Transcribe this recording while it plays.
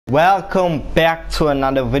Welcome back to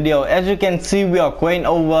another video. As you can see, we are going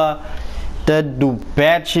over the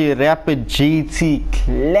Dewbauchee Rapid GT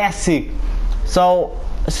Classic. So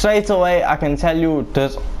straight away I can tell you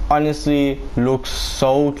this honestly looks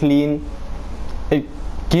so clean. It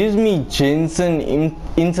gives me Jensen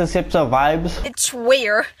Interceptor vibes. It's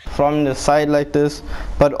weird From the side like this,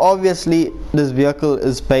 but obviously this vehicle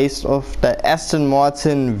is based off the Aston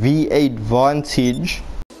Martin V8 Vantage.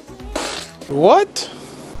 What?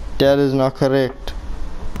 That is not correct.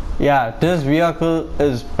 Yeah, this vehicle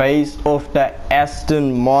is based off the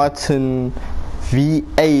Aston Martin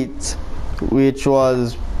V8, which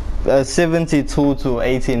was a 72 to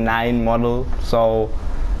 89 model. So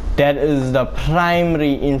that is the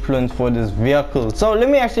primary influence for this vehicle. So let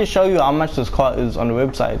me actually show you how much this car is on the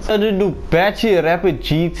website. So the Dewbauchee Rapid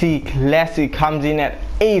GT Classic comes in at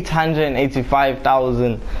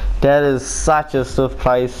 885,000. That is such a stiff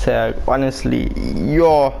price tag. Honestly,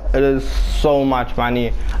 it is so much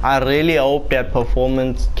money. I really hope that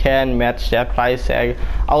performance can match that price tag.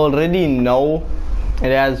 I already know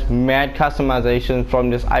it has mad customization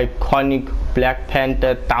from this iconic Black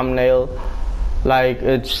Panther thumbnail. Like,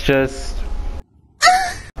 it's just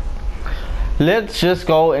let's just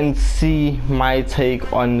go and see my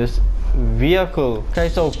take on this vehicle. Okay,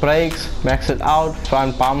 so brakes, max it out,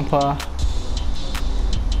 front bumper.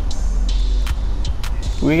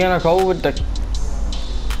 We're gonna go with the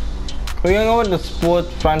sport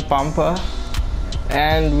front bumper,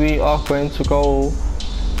 and we are going to go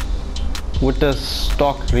with the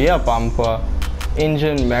stock rear bumper.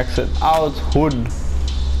 Engine, max it out, hood.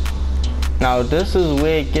 Now this is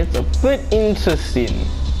where it gets a bit interesting.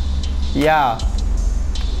 Yeah,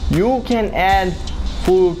 you can add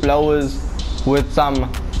full blowers with some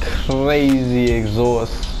crazy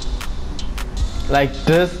exhaust. Like,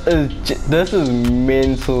 this is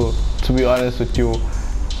mental, to be honest with you.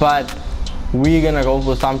 But we're gonna go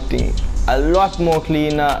for something a lot more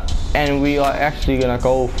cleaner, and we are actually gonna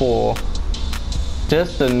go for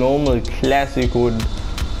just the normal classic hood.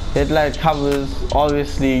 Headlight covers,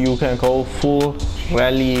 obviously you can go full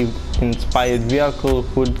rally inspired vehicle.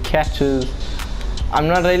 Hood catches, I'm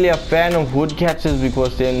not really a fan of hood catches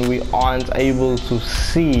because then we aren't able to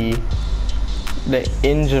see the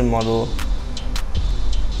engine model.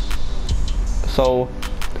 So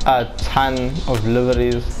a ton of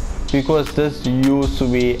liveries, because this used to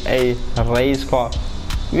be a race car.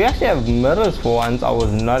 We actually have mirrors for once. I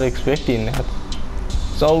was not expecting that.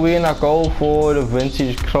 So we're gonna go for the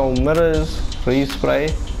vintage chrome mirrors,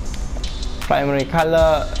 respray. Primary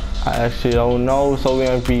color, I actually don't know, so we're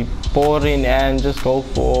gonna be boring and just go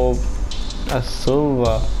for a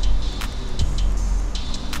silver.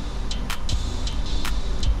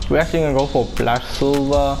 We're actually gonna go for black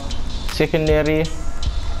silver. Secondary,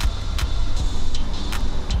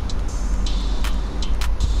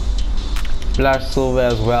 black silver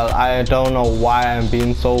as well. I don't know why I'm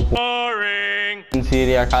being so boring.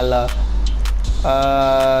 Interior color,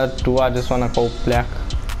 do I just want to go black?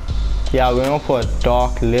 Yeah, we're going for a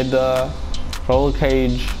dark leather. Roll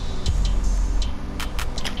cage,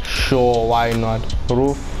 sure, why not?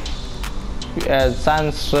 Roof, we add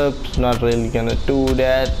sun strips, not really gonna do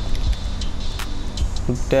that.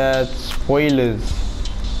 Spoilers.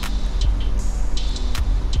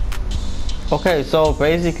 Okay, so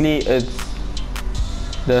basically it's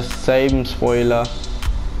the same spoiler,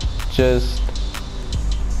 just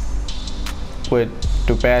with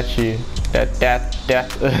Dewbauchee. That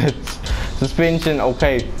it's suspension.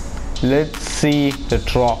 Okay, let's see the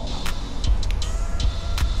drop.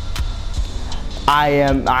 I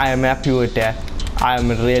am happy with that. I am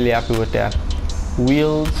really happy with that.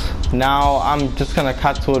 Wheels, now I'm just gonna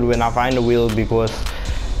cut to it when I find the wheel, because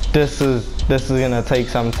this is gonna take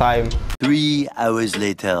some time. 3 hours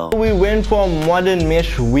later, we went for a modern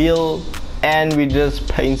mesh wheel and we just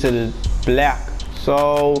painted it black.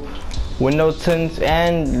 So window tints,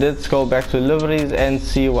 and let's go back to liveries and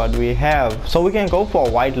see what we have. So we can go for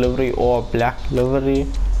a white livery or a black livery.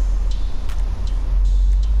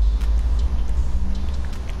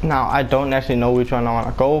 Now I don't actually know which one I want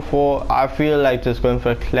to go for. I feel like just going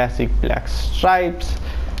for classic black stripes.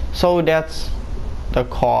 So that's the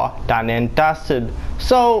car done and dusted.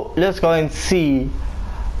 So let's go and see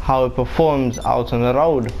how it performs out on the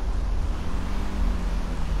road.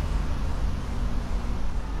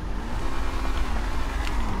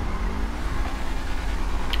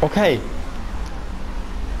 Okay,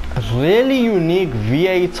 a really unique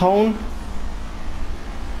V8 tone.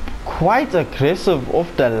 Quite aggressive off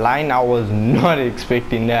the line. I was not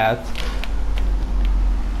expecting that.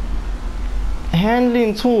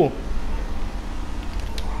 Handling too,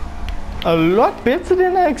 a lot better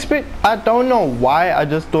than I expect. I don't know why. I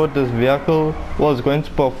just thought this vehicle was going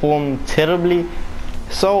to perform terribly,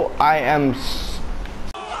 so I am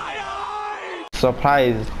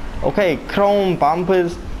surprised. Okay, chrome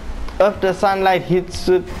bumpers. If the sunlight hits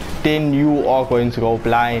it, then you are going to go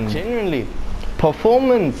blind. Genuinely,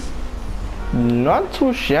 performance not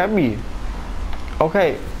too shabby.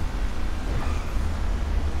 Okay,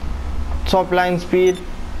 top line speed,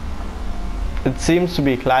 it seems to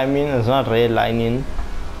be climbing, it's not redlining.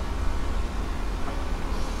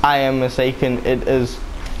 I am mistaken, it is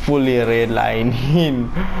fully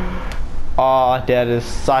redlining. Oh, that is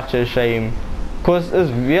such a shame, because this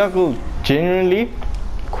vehicle genuinely,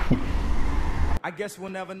 I guess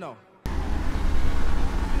we'll never know.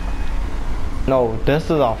 no, this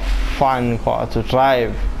is a fun car to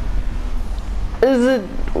drive. Is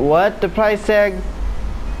it worth the price tag?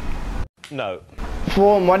 No.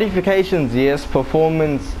 For modifications, yes.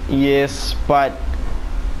 Performance, yes. But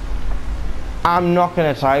I'm not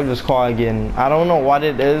gonna drive this car again. I don't know what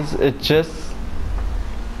it is.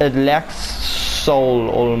 It lacks soul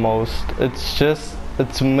almost.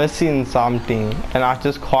 It's missing something, and I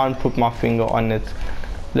just can't put my finger on it.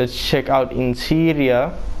 Let's check out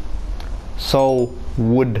interior. So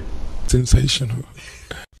wood. Sensational.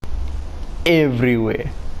 Everywhere.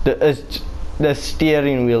 The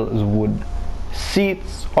steering wheel is wood.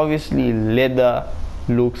 Seats, obviously leather,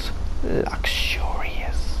 looks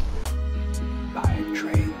luxurious. Buy a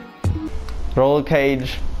train. Roll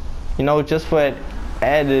cage, you know, just for an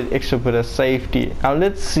added extra bit of safety. Now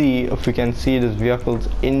let's see if we can see this vehicle's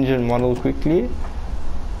engine model quickly.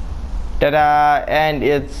 Ta-da! And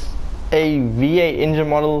it's a V8 engine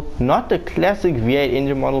model, not the classic V8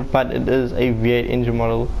 engine model, but it is a V8 engine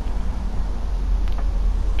model.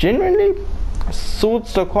 Genuinely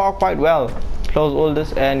suits the car quite well. Close all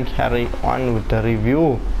this and carry on with the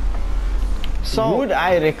review. So would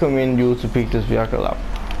I recommend you to pick this vehicle up?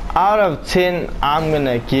 Out of 10, I'm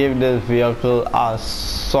gonna give this vehicle a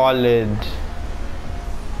solid,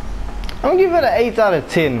 I'm gonna give it an 8 out of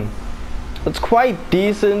 10. It's quite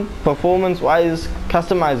decent performance wise.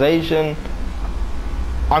 Customization,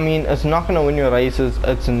 I mean, it's not gonna win your races,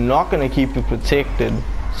 it's not gonna keep you protected,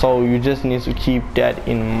 so you just need to keep that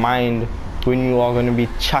in mind when you are going to be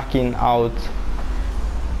chucking out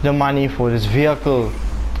the money for this vehicle.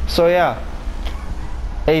 So yeah,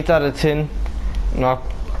 8 out of 10, not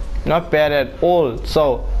bad at all.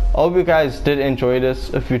 So I hope you guys did enjoy this.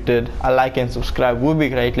 If you did, a like and subscribe would be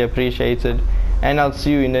greatly appreciated, and I'll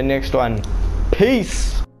see you in the next one.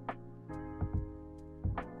 Peace.